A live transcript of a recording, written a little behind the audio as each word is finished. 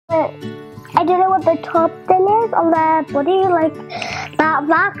I don't know what the top thing is on the body, like that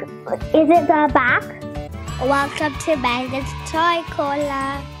back. Is it the back? Welcome to Megan's Toy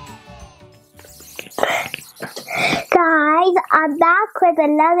Corner. Guys, I'm back with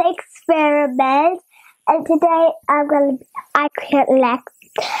another experiment, and today I collect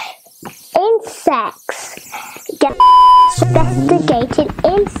insects. Get sophisticated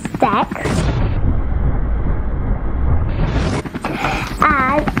insects.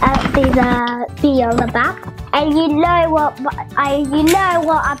 And these are be on the back, and you know what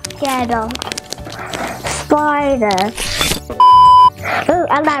I'm scared of. Spiders. Oh,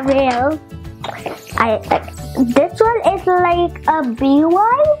 I'm not real. This one is like a bee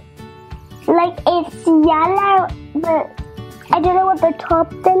one. Like it's yellow, but I don't know what the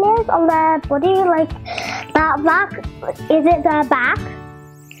top thing is on the body. Like that back. Is it the back?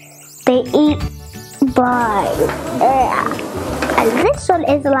 They eat bugs. And this one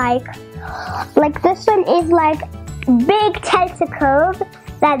is like this one is like big tentacles.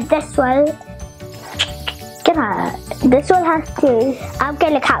 Then this one, this one has two. I'm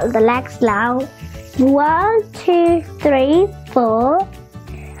gonna count the legs now. 1, 2, 3, 4,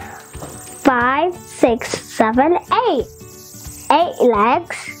 5, 6, 7, 8. 8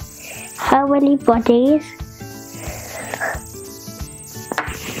 legs. How many bodies?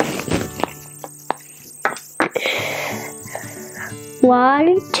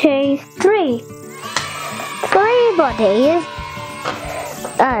 One, two, three. 3 bodies.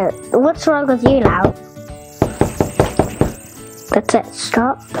 What's wrong with you now? That's it,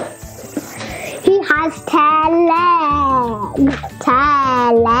 stop. He has 10 legs.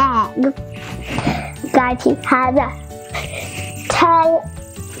 10 legs. Guys, he has 10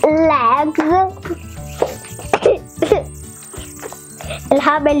 legs. And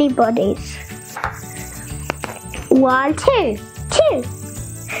how many bodies? 1, 2. 2.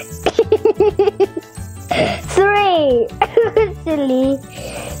 3. Silly.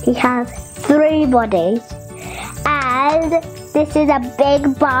 He has 3 bodies. And this is a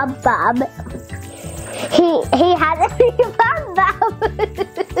big bum. He has a big bum.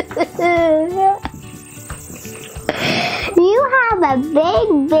 You have a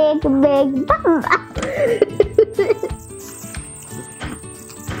big bum.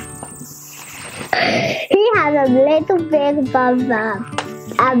 He has a little big bum.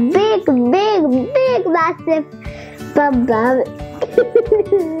 A big massive bum.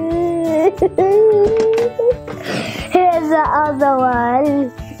 Here's the other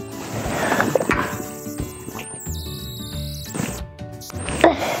one.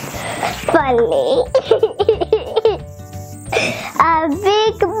 Funny. A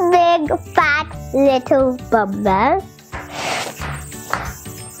big fat little bum.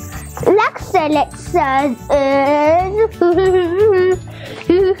 Lexon.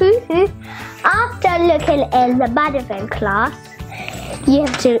 After looking in the management class, you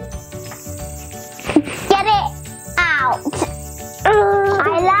have to get it out. I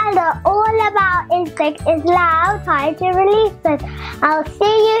learned all about insects. It's now time to release it. I'll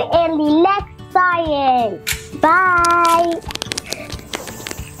see you in the next science. Bye.